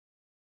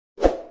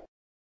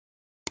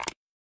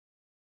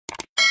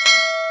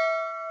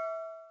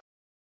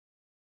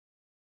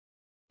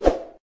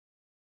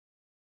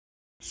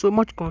So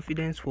much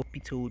confidence for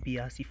Peterobi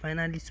as he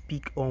finally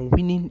speak on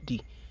winning the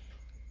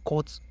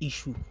court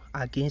issue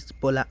against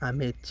Bola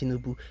Ahmed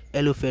Tinubu.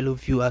 Hello fellow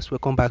viewers,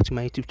 welcome back to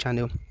my YouTube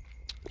channel.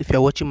 If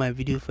you're watching my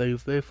video for the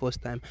very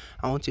first time,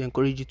 I want to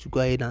encourage you to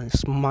go ahead and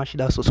smash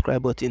that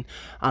subscribe button,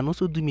 and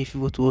also do me a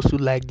favor to also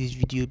like this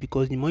video,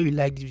 because the more you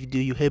like this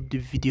video, you help the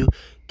video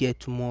get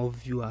to more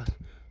viewers.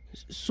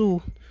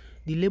 So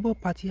the Labour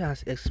Party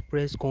has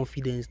expressed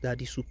confidence that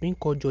the Supreme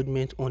Court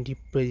judgment on the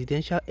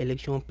presidential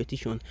election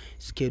petition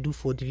scheduled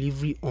for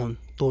delivery on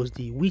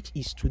Thursday, which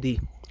is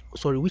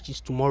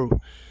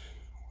tomorrow,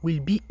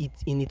 will be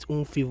in its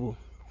own favor.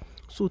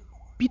 So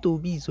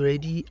Peterobi is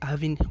already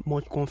having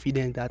much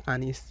confidence that,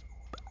 and is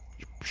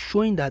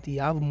showing that he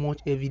have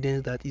much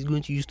evidence that he's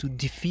going to use to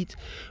defeat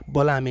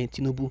Bola Ahmed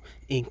Tinubu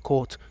in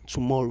court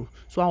tomorrow.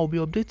 So I'll be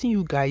updating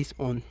you guys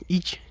on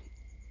each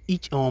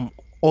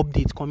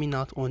update coming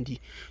out on the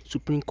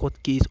Supreme Court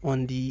case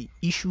on the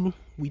issue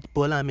with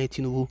Bola Ahmed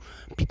Tinubu,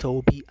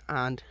 Peterobi,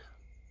 and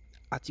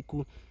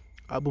Atiku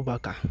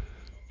Abubakar.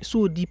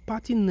 So the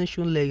party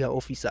national legal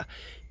officer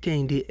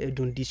Kehinde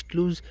Edun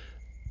disclosed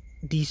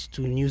this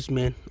to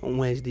newsmen on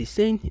Wednesday,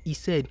 saying he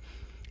said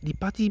the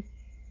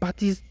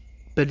party's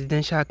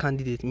presidential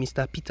candidate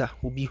Mr. Peter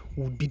would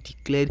be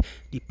declared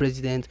the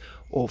president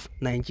of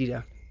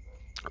Nigeria.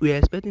 We are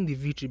expecting the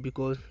victory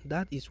because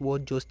that is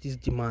what justice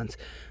demands.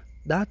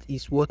 That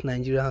is what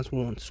Nigerians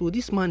want. So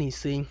this man is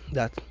saying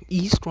that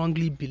he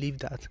strongly believes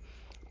that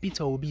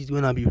Peterobi is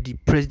going to be the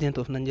president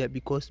of Nigeria,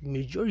 because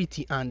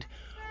majority and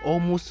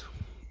almost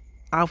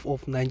half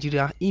of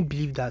Nigeria, he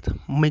believe that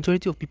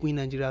majority of people in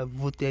Nigeria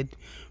voted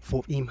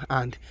for him,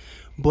 and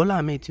Bola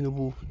Ahmed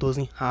Tinubu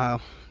doesn't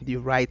have the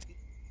right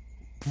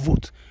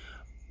vote.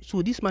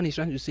 So this man is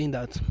trying to say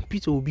that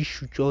Peterobi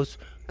should just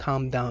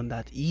calm down,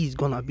 that he is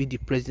gonna be the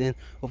president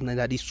of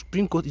Nigeria. The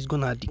Supreme Court is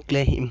gonna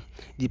declare him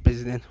the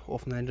president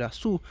of Nigeria.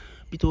 So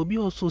Peterobi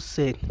also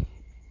said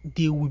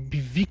there will be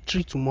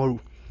victory tomorrow.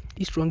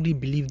 He strongly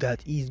believes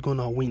that he is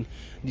gonna win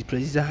the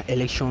presidential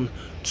election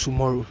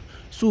tomorrow.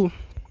 So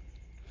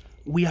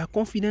we are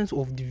confident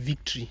of the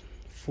victory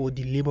for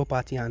the Labour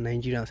Party and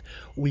Nigerians.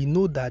 We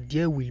know that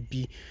there will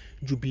be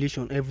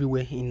jubilation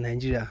everywhere in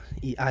Nigeria,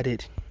 he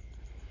added.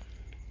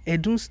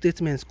 Edun's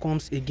statement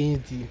comes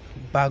against the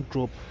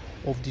backdrop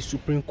of the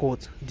Supreme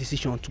Court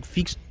decision to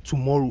fix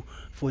tomorrow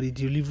for the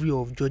delivery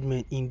of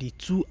judgment in the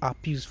two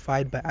appeals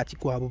filed by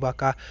Atiku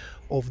Abubakar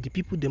of the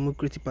People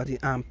Democratic Party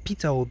and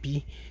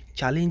Peterobi,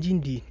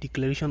 challenging the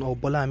declaration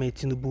of Bola Ahmed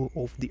Tinubu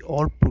of the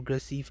All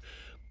Progressive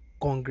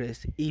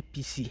Congress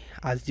 (APC)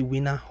 as the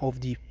winner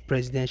of the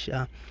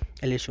presidential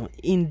election.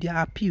 In their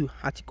appeal,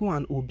 Atiku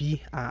and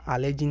Obi are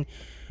alleging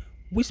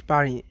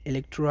whispering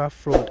electoral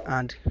fraud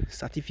and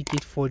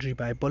certificate forgery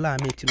by Bola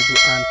Ahmed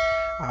Tinubu, and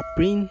are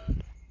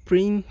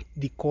praying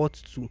the court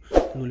to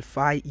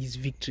nullify his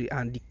victory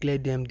and declare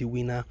them the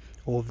winner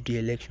of the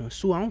election.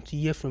 So I want to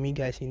hear from you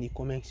guys in the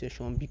comment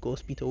section,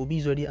 because Peterobi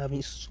is already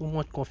having so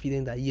much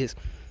confidence that yes,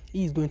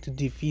 he is going to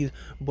defeat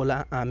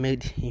Bola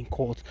Ahmed in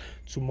court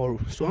tomorrow.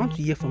 So I want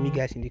to hear from you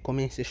guys in the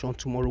comment section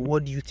tomorrow.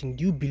 What do you think?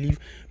 Do you believe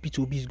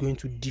Peterobi is going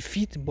to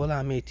defeat Bola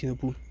Ahmed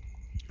Tinubu,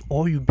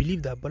 or you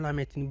believe that Bola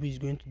Ahmed Tinubu is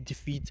going to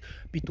defeat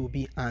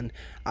Peterobi and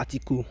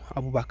Atiku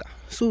Abubakar?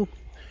 So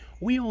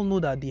we all know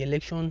that the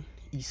election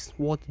is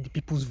what the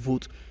people's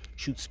vote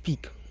should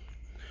speak.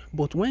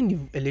 But when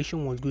the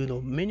election was going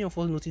on, many of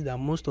us noticed that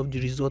most of the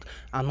results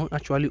are not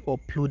actually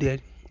uploaded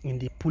in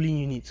the polling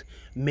unit.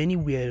 Many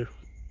were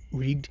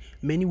rigged,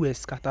 many were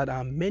scattered,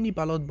 and many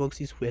ballot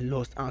boxes were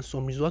lost, and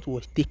some result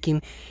was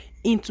taken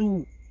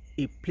into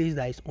a place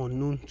that is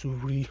unknown to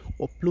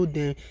re-upload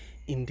them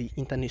in the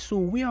internet. So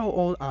we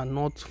all are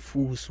not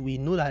fools. We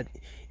know that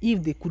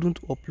if they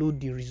couldn't upload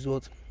the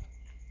result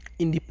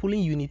in the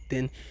polling unit,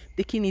 then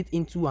taking it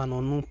into an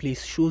unknown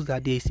place shows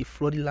that there is a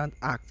fraudulent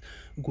act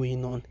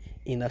going on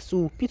in that.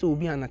 So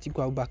Peterobi and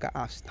Atiku Abubakar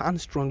have stand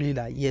strongly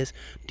that yes,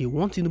 they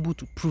want Tinubu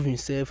to prove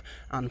himself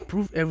and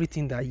prove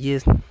everything that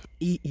yes,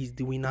 he is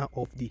the winner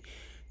of the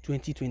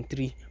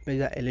 2023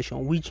 presidential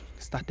election, which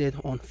started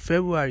on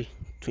February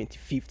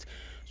 25th.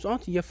 So I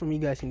want to hear from you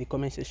guys in the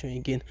comment section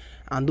again,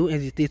 and don't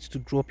hesitate to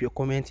drop your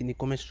comments in the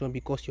comment section,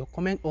 because your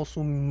comment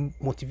also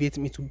motivates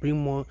me to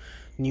bring more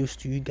news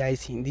to you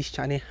guys in this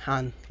channel,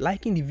 and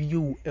liking the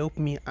video will help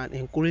me and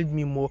encourage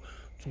me more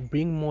to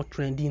bring more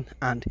trending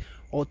and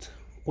hot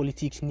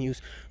politics news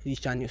to this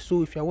channel.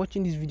 So if you're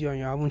watching this video and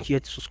you haven't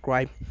yet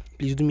subscribed,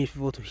 please do me a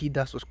favor to hit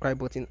that subscribe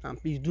button,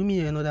 and please do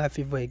me another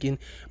favor again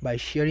by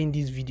sharing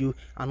this video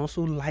and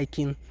also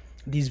liking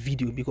this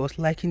video, because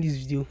liking this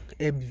video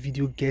help the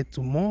video get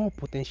to more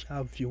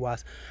potential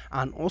viewers.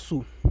 And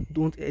also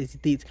don't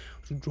hesitate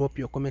to drop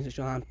your comment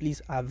section, and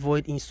please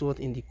avoid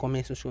insult in the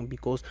comment section,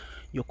 because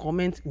your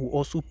comment will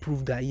also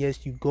prove that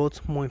yes, you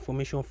got more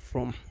information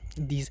from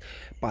this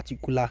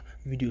particular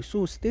video.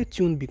 So stay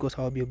tuned, because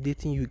I'll be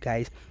updating you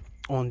guys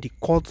on the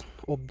court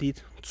update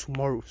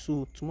tomorrow.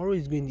 So tomorrow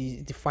is going to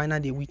be the final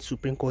day which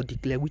Supreme Court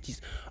declare, which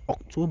is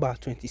October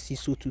 26.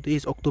 So today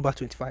is October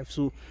 25.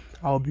 So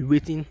I'll be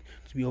waiting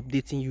to be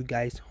updating you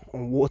guys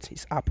on what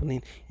is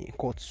happening in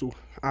court. So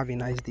have a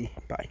nice day.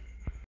 Bye.